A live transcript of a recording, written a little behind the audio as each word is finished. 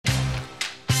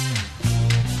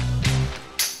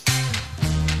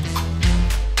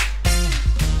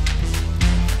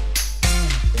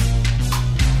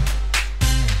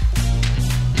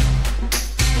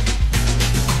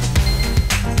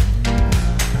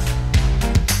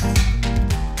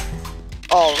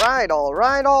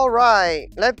all right.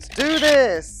 Let's do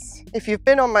this. If you've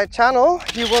been on my channel,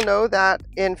 you will know that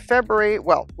in February,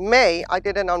 well, May, I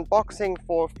did an unboxing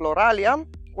for Floralia,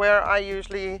 where I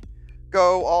usually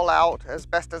go all out as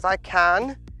best as I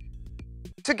can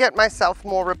to get myself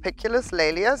more rupicolous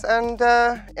laelias, and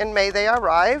in May they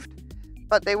arrived,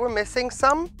 but they were missing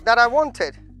some that I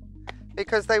wanted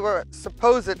because they were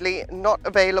supposedly not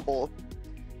available.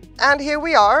 And here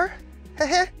we are.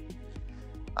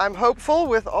 I'm hopeful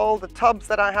with all the tubs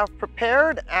that I have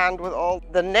prepared and with all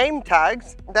the name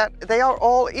tags that they are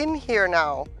all in here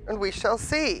now, and we shall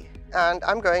see. And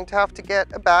I'm going to have to get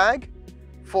a bag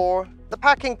for the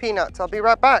packing peanuts. I'll be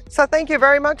right back. So thank you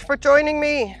very much for joining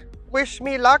me. Wish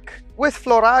me luck. With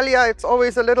Floralia, it's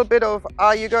always a little bit of,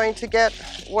 are you going to get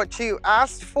what you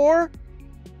asked for?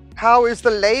 How is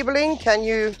the labeling? Can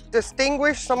you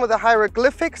distinguish some of the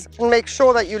hieroglyphics and make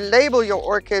sure that you label your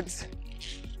orchids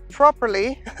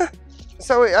properly?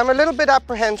 So I'm a little bit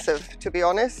apprehensive, to be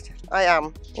honest. I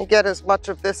am. I'll get as much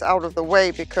of this out of the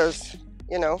way because,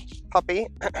 you know, puppy.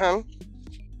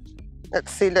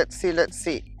 Let's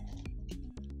see.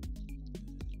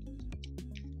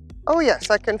 Oh yes,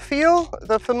 I can feel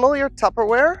the familiar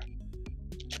Tupperware.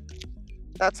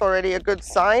 That's already a good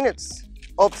sign. It's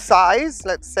of size,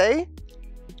 let's say.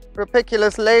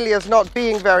 Rupicolous laelias not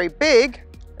being very big,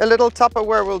 a little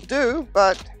Tupperware will do,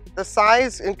 but the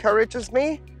size encourages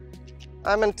me.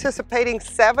 I'm anticipating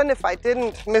 7 if I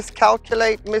didn't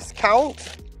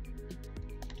miscount.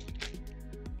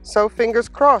 So fingers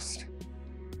crossed.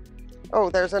 Oh,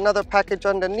 there's another package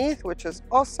underneath, which is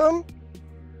awesome.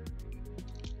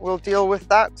 We'll deal with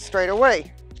that straight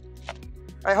away.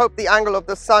 I hope the angle of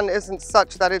the sun isn't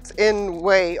such that it's in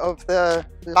way of the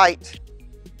light.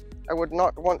 I would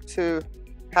not want to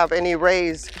have any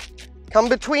rays come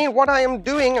between what I am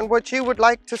doing and what you would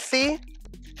like to see.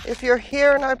 If you're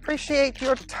here, and I appreciate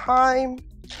your time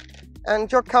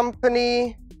and your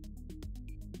company.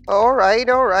 All right.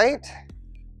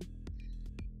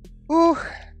 Ooh,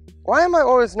 why am I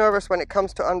always nervous when it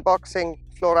comes to unboxing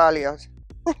Floralias?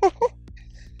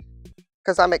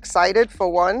 Because I'm excited for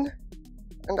one,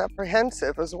 and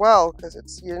apprehensive as well,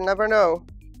 because you never know.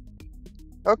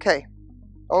 Okay,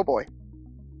 oh boy.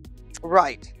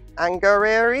 Right,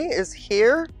 Angareri is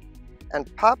here, and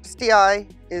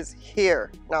Papstii is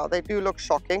here. Now, they do look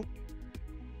shocking,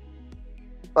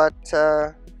 but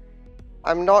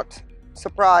I'm not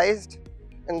surprised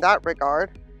in that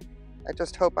regard. I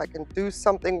just hope I can do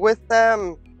something with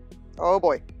them. Oh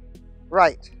boy.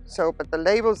 Right, so, but the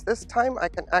labels this time I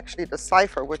can actually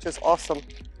decipher, which is awesome.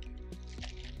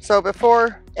 So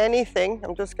before anything,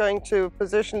 I'm just going to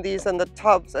position these in the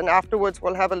tubs, and afterwards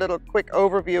we'll have a little quick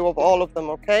overview of all of them,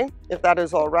 okay? If that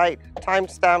is all right.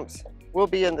 Timestamps will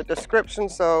be in the description,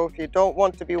 so if you don't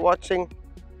want to be watching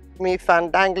me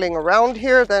fandangling around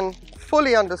here, then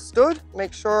fully understood.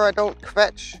 Make sure I don't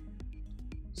kvetch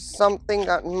something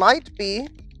that might be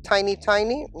tiny.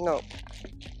 No.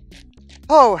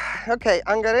 Oh, okay,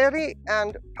 Angareri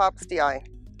and Papstii.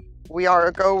 We are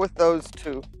a go with those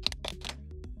two.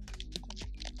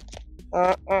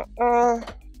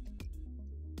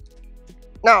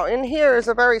 Now, in here is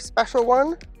a very special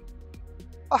one.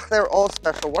 Oh, they're all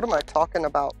special. What am I talking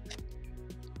about?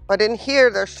 But in here,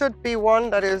 there should be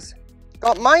one that is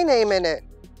got my name in it.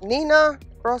 Nina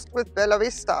crossed with Bella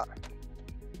Vista.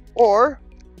 Or,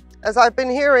 as I've been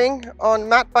hearing on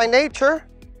Matt by Nature,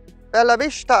 Bella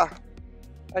Vista.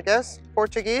 I guess,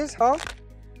 Portuguese, huh?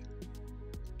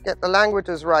 Get the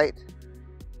languages right.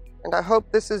 And I hope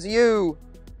this is you.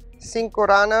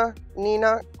 Cincorana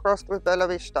Nina crossed with Bella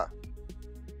Vista.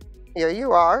 Here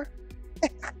you are.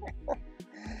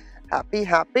 Happy.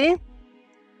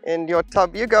 In your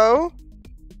tub you go.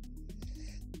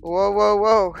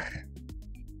 Whoa.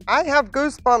 I have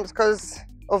goosebumps because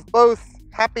of both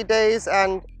happy days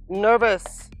and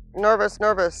nervous.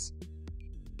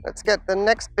 Let's get the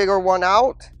next bigger one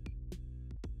out.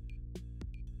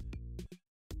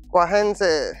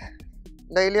 Guajense.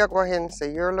 Laelia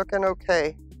Guajense, you're looking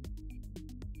okay.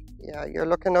 Yeah, you're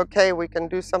looking okay. We can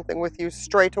do something with you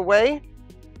straight away.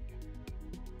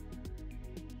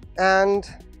 And,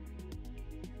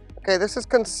 okay, this is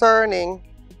concerning.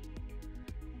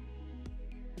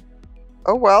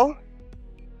 Oh, well.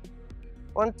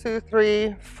 1, 2,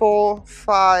 3, 4,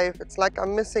 5. It's like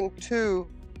I'm missing 2.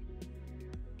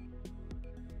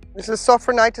 This is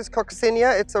Sophronitis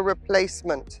coccinea. It's a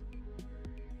replacement.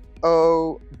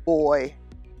 Oh boy.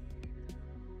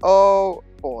 Oh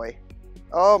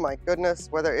my goodness.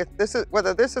 Whether this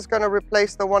is going to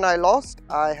replace the one I lost,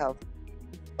 I have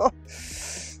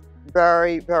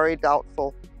very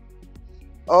doubtful.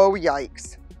 Oh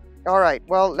yikes. All right,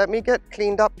 well, let me get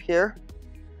cleaned up here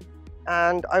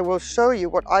and I will show you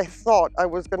what I thought I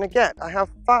was going to get. I have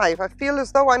 5. I feel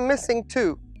as though I'm missing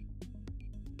 2.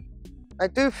 I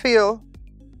do feel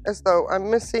as though I'm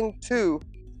missing 2,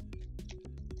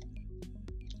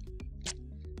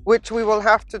 which we will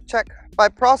have to check by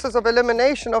process of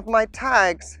elimination of my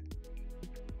tags.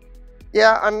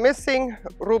 Yeah, I'm missing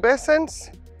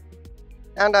rubescens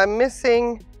and I'm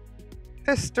missing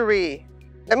fistery.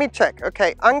 Let me check.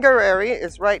 Okay, ungareri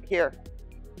is right here.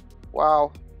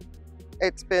 Wow,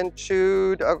 it's been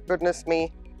chewed. Oh, goodness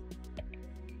me.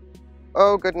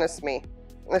 Oh, goodness me.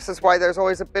 This is why there's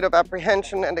always a bit of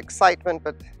apprehension and excitement,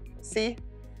 but see?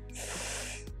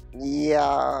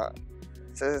 Yeah,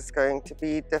 this is going to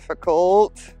be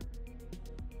difficult.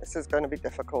 This is going to be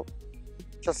difficult.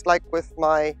 Just like with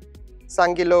my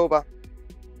sanguiloba.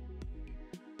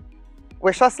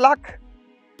 Wish us luck.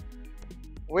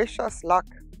 Wish us luck.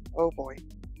 Oh boy.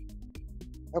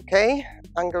 Okay,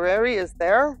 ungareri is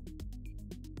there.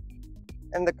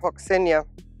 And the coccinia.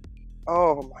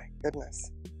 Oh my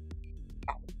goodness.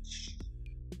 Ouch.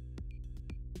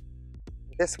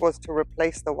 This was to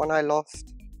replace the one I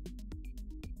lost.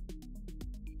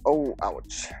 Oh,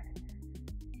 ouch.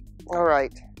 All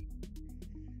right.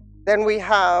 Then we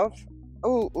have,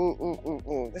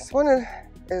 this one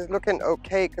is looking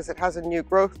okay because it has a new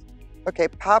growth. Okay,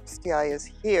 Papstii is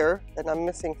here, and I'm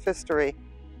missing fistery.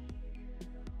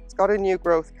 It's got a new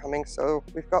growth coming, so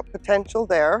we've got potential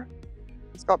there.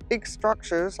 It's got big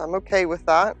structures, I'm okay with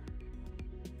that.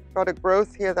 Got a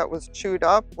growth here that was chewed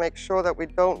up. Make sure that we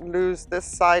don't lose this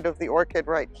side of the orchid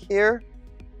right here.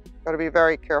 Got to be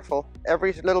very careful.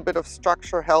 Every little bit of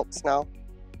structure helps now.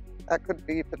 That could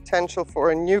be potential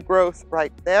for a new growth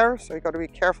right there, so you got to be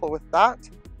careful with that.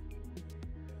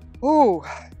 Ooh.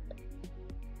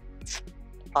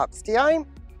 Papstii.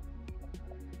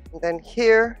 And then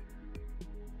here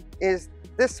is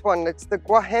this one. It's the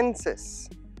guahensis.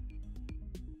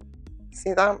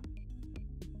 See that?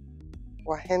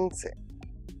 Guahense.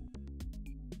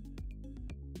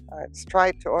 It's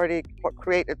tried to already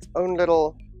create its own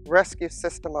little rescue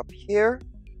system up here,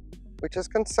 which is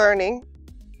concerning.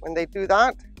 When they do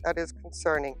that, that is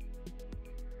concerning.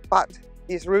 But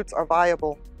these roots are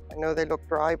viable. I know they look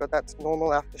dry, but that's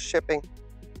normal after shipping.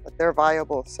 But they're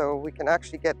viable, so we can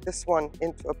actually get this one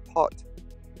into a pot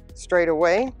straight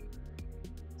away.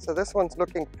 So this one's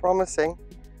looking promising.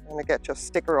 I'm gonna get your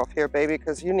sticker off here, baby,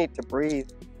 because you need to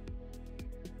breathe.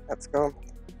 Let's go.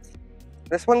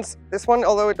 This one,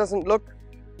 although it doesn't look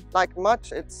like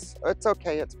much, it's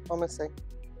okay, it's promising.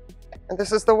 And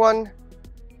this is the one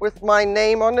with my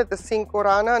name on it, the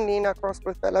Cincorana, Nina crossed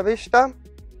with Bella Vista.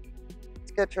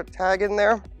 Let's get your tag in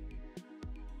there.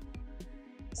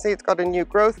 See, it's got a new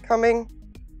growth coming,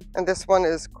 and this one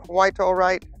is quite all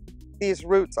right. These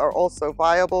roots are also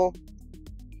viable.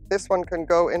 This one can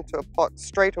go into a pot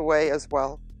straight away as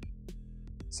well.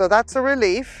 So that's a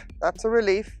relief, that's a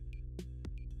relief.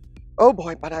 Oh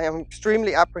boy, but I am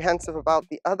extremely apprehensive about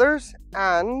the others,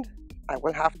 and I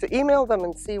will have to email them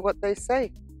and see what they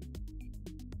say.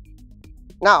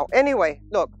 Now, anyway,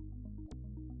 look,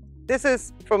 this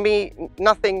is for me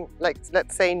nothing like,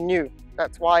 let's say, new.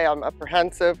 That's why I'm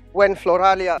apprehensive when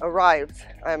Floralia arrives.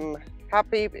 I'm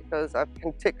happy because I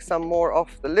can tick some more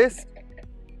off the list,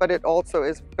 but it also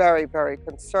is very, very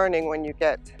concerning when you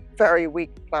get very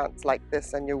weak plants like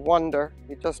this and you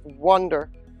just wonder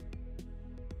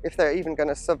if they're even going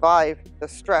to survive the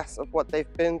stress of what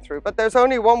they've been through. But there's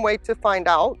only one way to find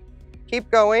out.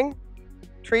 Keep going,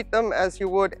 treat them as you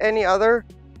would any other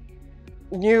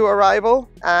new arrival,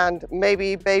 and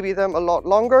maybe baby them a lot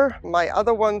longer. My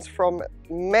other ones from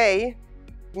May,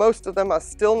 most of them are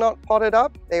still not potted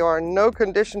up. They are in no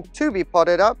condition to be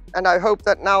potted up, and I hope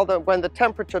that now that when the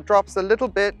temperature drops a little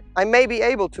bit, I may be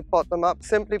able to pot them up,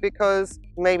 simply because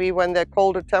maybe when the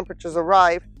colder temperatures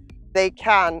arrive, they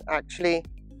can actually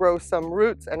grow some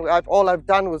roots, and all I've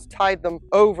done was tied them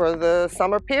over the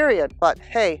summer period. But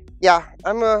hey, yeah,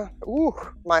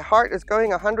 my heart is going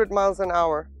 100 miles an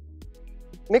hour.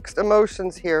 Mixed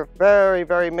emotions here, very,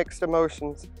 very mixed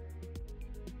emotions.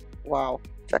 Wow,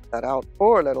 check that out,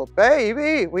 poor little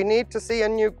baby. We need to see a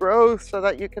new growth so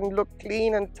that you can look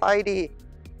clean and tidy.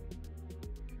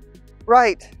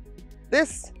 Right,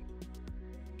 this,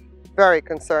 very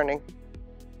concerning.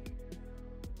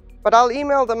 But I'll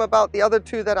email them about the other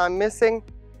two that I'm missing,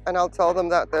 and I'll tell them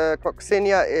that the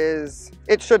coccinia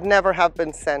it should never have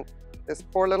been sent. This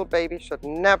poor little baby should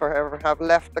never ever have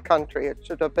left the country. It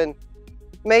should have been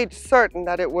made certain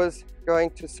that it was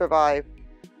going to survive.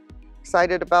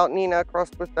 Excited about Nina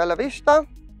crossed with Bella Vista.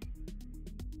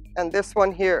 And this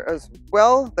one here as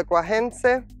well, the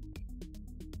Guahense.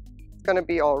 it's going to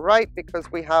be all right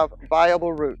because we have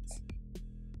viable roots.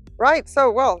 Right,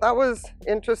 so well, that was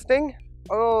interesting.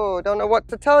 Oh, don't know what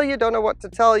to tell you, don't know what to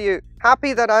tell you.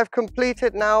 Happy that I've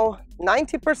completed now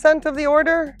 90% of the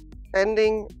order,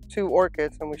 ending 2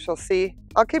 orchids, and we shall see.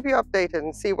 I'll keep you updated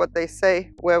and see what they say,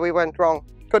 where we went wrong.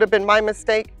 Could have been my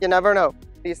mistake, you never know.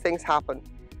 These things happen.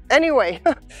 Anyway,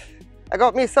 I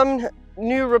got me some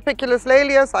new rupicolous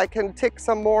laelias. I can tick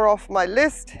some more off my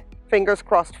list. Fingers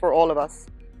crossed for all of us.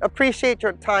 Appreciate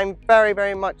your time very,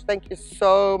 very much. Thank you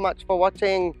so much for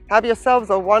watching. Have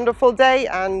yourselves a wonderful day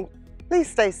and please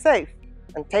stay safe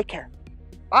and take care.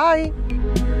 Bye.